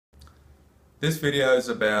This video is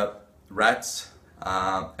about rats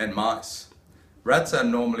and mice. Rats are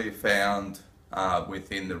normally found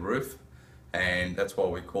within the roof, and that's why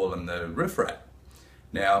we call them the roof rat.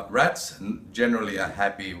 Now, rats generally are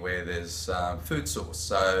happy where there's food source.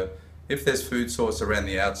 So if there's food source around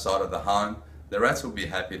the outside of the home, the rats will be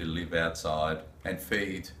happy to live outside and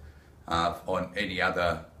feed on any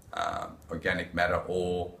other organic matter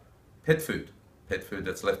or pet food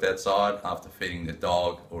that's left outside after feeding the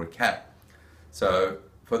dog or a cat. So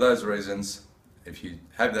for those reasons, if you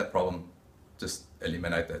have that problem, just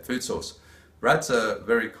eliminate that food source. Rats are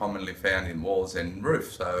very commonly found in walls and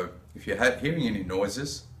roofs. So if you're hearing any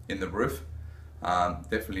noises in the roof,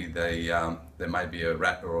 definitely there may be a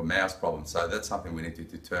rat or a mouse problem. So that's something we need to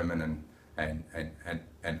determine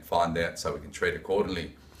and find out so we can treat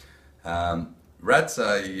accordingly. Rats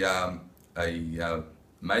are a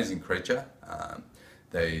amazing creature.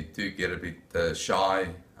 They do get a bit shy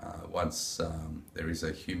once there is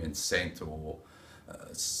a human scent or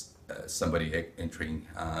somebody entering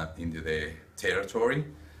into their territory.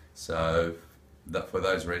 So for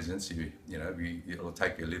those reasons, it'll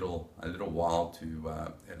take a little while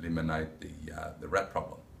to eliminate the rat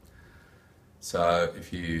problem. So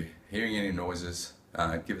if you're hearing any noises,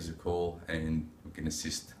 give us a call and we can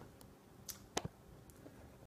assist